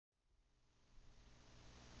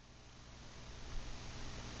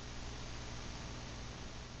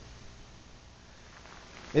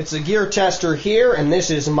It's TheGearTester here, and this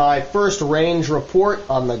is my first range report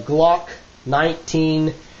on the Glock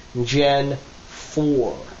 19 Gen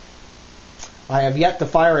 4. I have yet to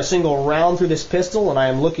fire a single round through this pistol, and I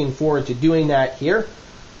am looking forward to doing that here.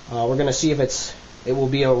 We're going to see if it will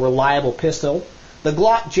be a reliable pistol. The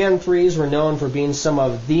Glock Gen 3s were known for being some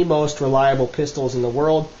of the most reliable pistols in the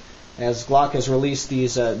world. As Glock has released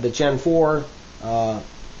these, the Gen 4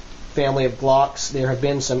 family of Glocks, there have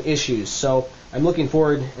been some issues. So I'm looking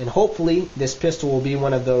forward, and hopefully this pistol will be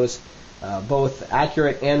one of those both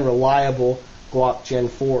accurate and reliable Glock Gen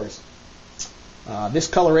 4s. This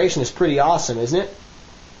coloration is pretty awesome, isn't it?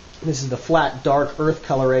 This is the flat dark earth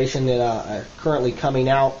coloration that currently coming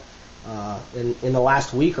out in the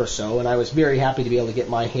last week or so, and I was very happy to be able to get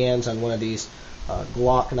my hands on one of these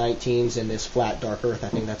Glock 19s in this flat dark earth. I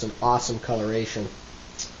think that's an awesome coloration.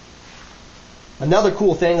 Another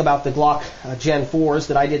cool thing about the Glock Gen 4s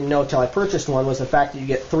that I didn't know until I purchased one was the fact that you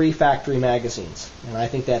get 3 factory magazines, and I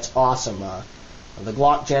think that's awesome. The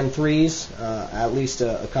Glock Gen 3s, at least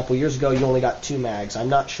a couple years ago, you only got 2 mags. I'm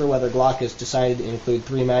not sure whether Glock has decided to include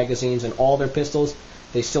 3 magazines in all their pistols.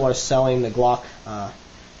 They still are selling the Glock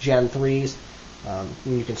Gen 3s.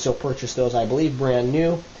 You can still purchase those, I believe, brand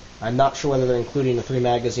new. I'm not sure whether they're including the 3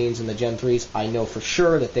 magazines in the Gen 3s. I know for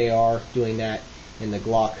sure that they are doing that in the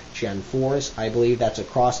Glock Gen 4s. I believe that's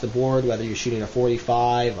across the board, whether you're shooting a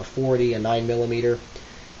 45, a 40, a 9mm,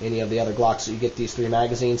 any of the other Glocks that you get these 3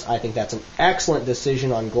 magazines. I think that's an excellent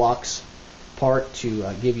decision on Glock's part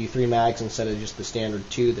to give you 3 mags instead of just the standard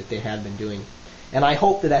 2 that they had been doing. And I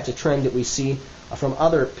hope that that's a trend that we see from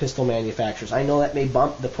other pistol manufacturers. I know that may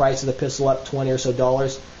bump the price of the pistol up $20 or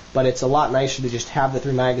so, but it's a lot nicer to just have the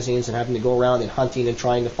 3 magazines and having to go around and hunting and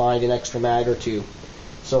trying to find an extra mag or 2.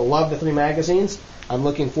 So love the 3 magazines. I'm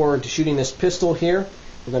looking forward to shooting this pistol here.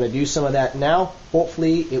 We're going to do some of that now.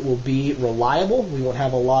 Hopefully it will be reliable. We won't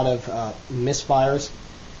have a lot of misfires.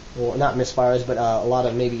 Well, not misfires, but a lot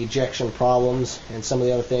of maybe ejection problems and some of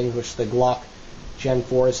the other things which the Glock Gen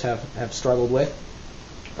 4s have struggled with.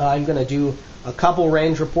 I'm going to do a couple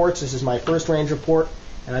range reports. This is my first range report,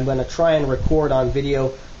 and I'm going to try and record on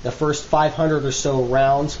video the first 500 or so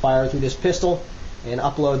rounds fired through this pistol and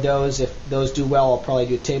upload those. If those do well, I'll probably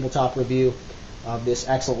do a tabletop review of this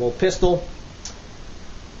excellent little pistol.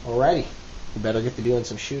 Alrighty, we better get to doing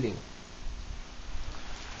some shooting.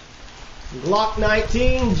 Glock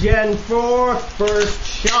 19 Gen 4 first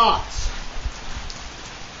shots.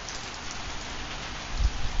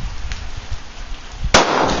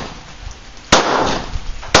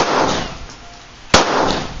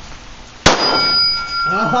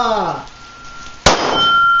 Aha!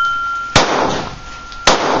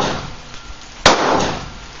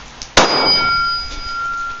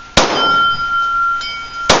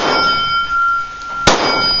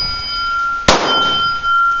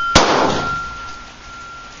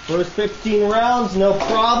 First 15 rounds, no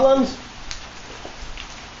problems.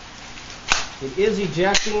 It is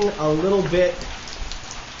ejecting a little bit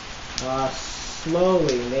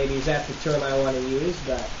slowly. Maybe is that the term I want to use,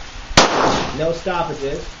 but no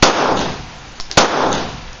stoppages.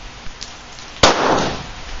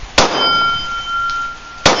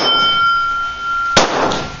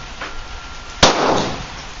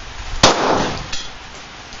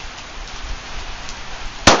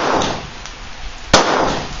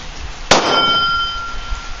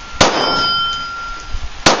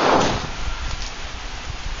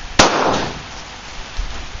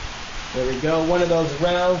 There we go. One of those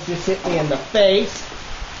rounds just hit me in the face.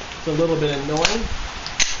 It's a little bit annoying.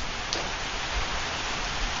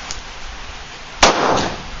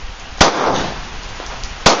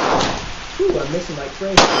 Ooh, I'm missing my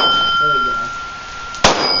tracer. There we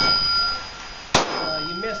go.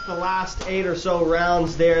 You missed the last 8 or so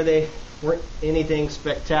rounds there. They weren't anything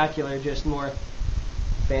spectacular, just more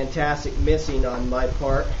fantastic missing on my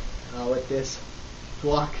part with this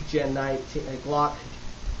Glock Gen 19, Glock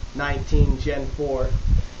 19 Gen 4.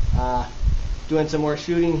 Doing some more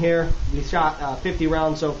shooting here. We shot 50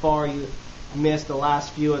 rounds so far. You missed the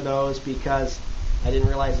last few of those because I didn't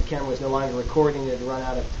realize the camera was no longer recording. It had run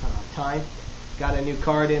out of time. Got a new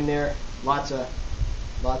card in there. Lots of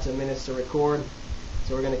minutes to record.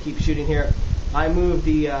 So we're going to keep shooting here. I moved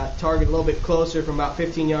the target a little bit closer from about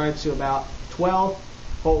 15 yards to about 12.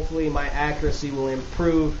 Hopefully my accuracy will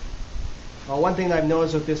improve. One thing I've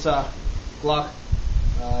noticed with this Glock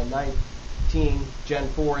 19 Gen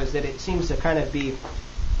 4 is that it seems to kind of be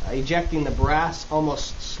ejecting the brass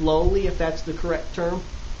almost slowly, if that's the correct term.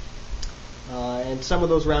 And some of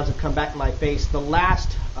those rounds have come back in my face. The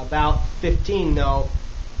last about 15, though,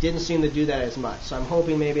 didn't seem to do that as much. So I'm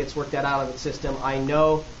hoping maybe it's worked that out of the system. I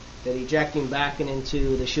know that ejecting back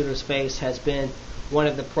into the shooter's face has been one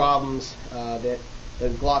of the problems that the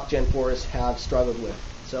Glock Gen 4s have struggled with.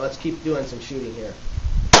 So let's keep doing some shooting here.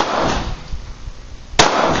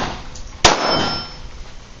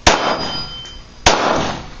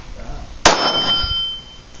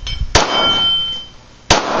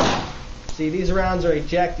 See, these rounds are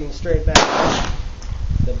ejecting straight back.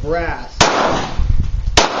 The brass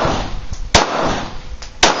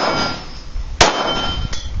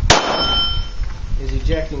is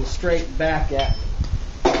ejecting straight back at me.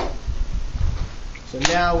 So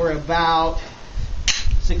now we're about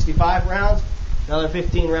 65 rounds. Another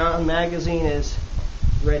 15 round magazine is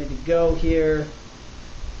ready to go here.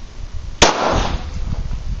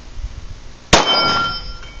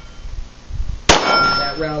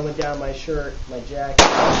 That round went down my shirt, my jacket.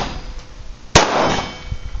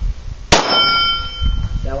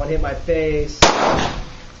 That one hit my face.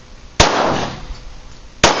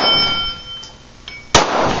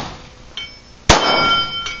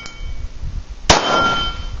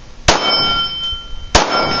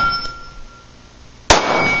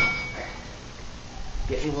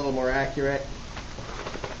 Getting a little more accurate.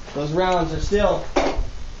 Those rounds are still,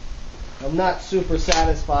 I'm not super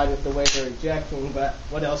satisfied with the way they're ejecting, but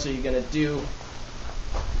what else are you going to do?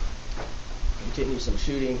 Continue some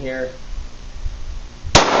shooting here.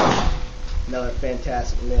 Another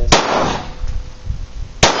fantastic miss.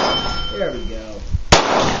 There we go.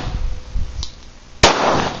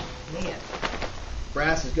 Man,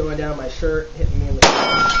 brass is going down my shirt, hitting me in the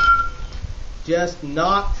face. Just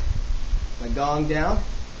knocked my gong down.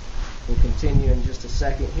 We'll continue in just a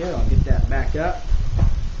second here. I'll get that back up.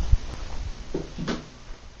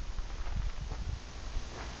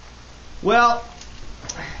 Well,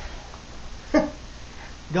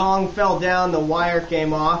 gong fell down, the wire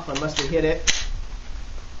came off. I must have hit it,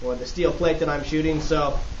 or the steel plate that I'm shooting.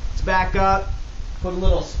 So it's back up. Put a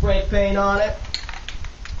little spray paint on it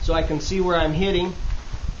so I can see where I'm hitting.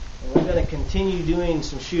 And we're going to continue doing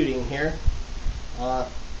some shooting here.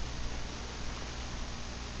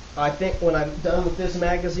 I think when I'm done with this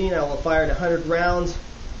magazine, I will have fired 100 rounds.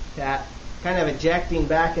 That kind of ejecting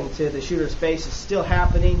back into the shooter's face is still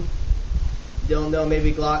happening. Don't know,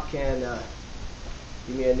 maybe Glock can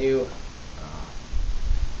give me a new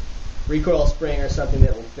recoil spring or something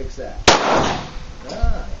that will fix that.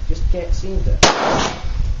 Just can't seem to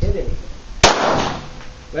hit anything.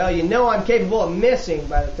 Well, you know I'm capable of missing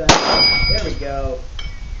by the time. There we go.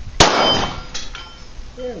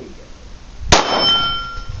 There we go.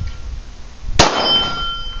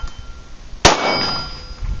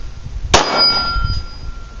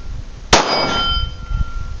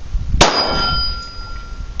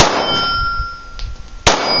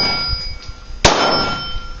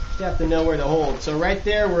 Have to know where to hold. So right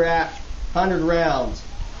there we're at 100 rounds.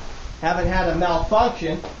 Haven't had a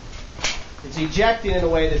malfunction. It's ejecting in a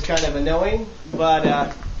way that's kind of annoying,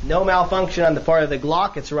 but no malfunction on the part of the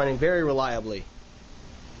Glock. It's running very reliably.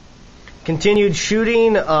 Continued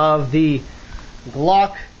shooting of the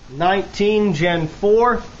Glock 19 Gen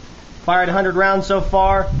 4. Fired 100 rounds so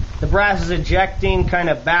far. The brass is ejecting kind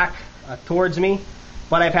of back towards me,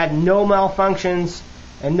 but I've had no malfunctions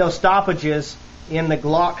and no stoppages in the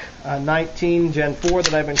Glock 19 Gen 4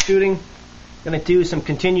 that I've been shooting. Going to do some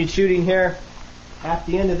continued shooting here. At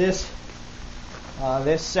the end of this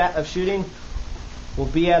set of shooting, we'll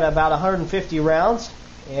be at about 150 rounds.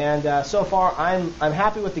 And so far, I'm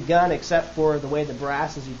happy with the gun, except for the way the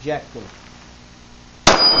brass is ejecting.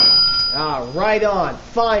 Right on,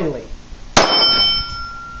 finally.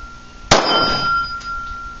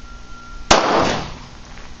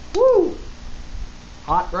 Woo!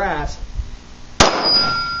 Hot brass.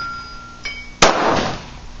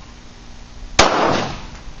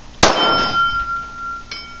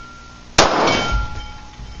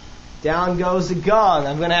 Down goes the gong.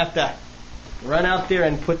 I'm going to have to run out there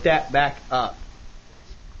and put that back up.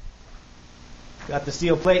 Got the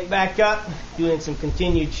steel plate back up, doing some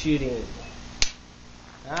continued shooting.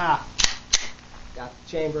 Got the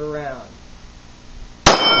chamber around.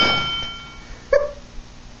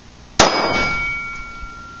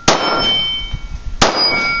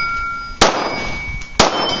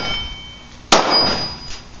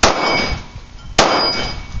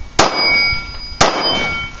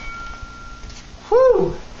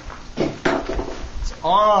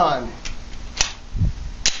 On.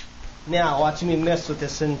 Now watch me miss with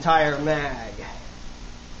this entire mag.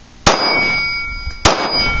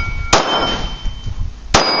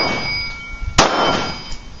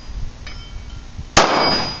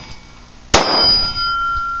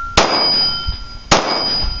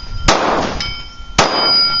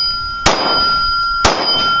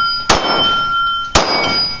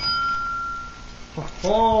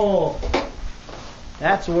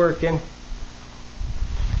 that's working.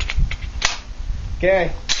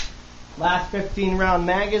 Okay, last 15 round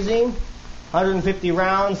magazine, 150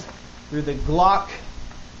 rounds through the Glock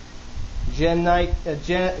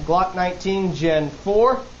Glock 19 Gen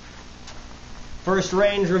 4. First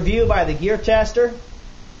range review by TheGearTester.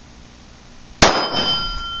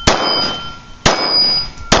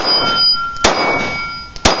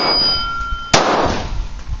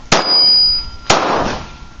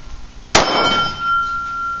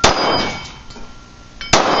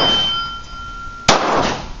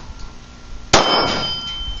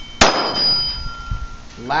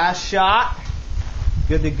 Last shot,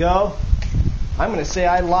 good to go. I'm going to say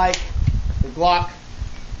I like the Glock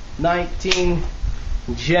 19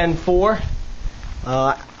 Gen 4.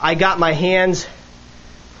 I got my hands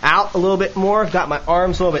out a little bit more, got my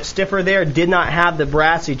arms a little bit stiffer there, did not have the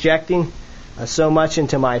brass ejecting so much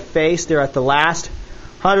into my face there at the last.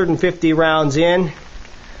 150 rounds in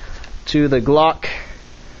to the Glock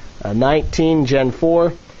 19 Gen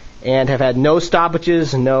 4 and have had no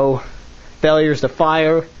stoppages, no failures to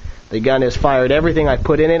fire. The gun has fired everything I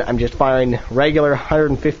put in it. I'm just firing regular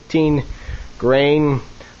 115 grain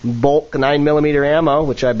bulk 9mm ammo,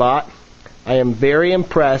 which I bought. I am very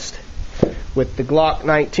impressed with the Glock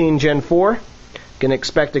 19 Gen 4. Can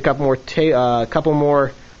expect a couple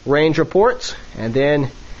more range reports and then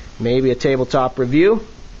maybe a tabletop review.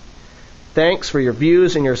 Thanks for your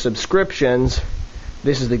views and your subscriptions.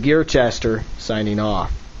 This is TheGearTester signing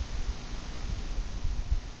off.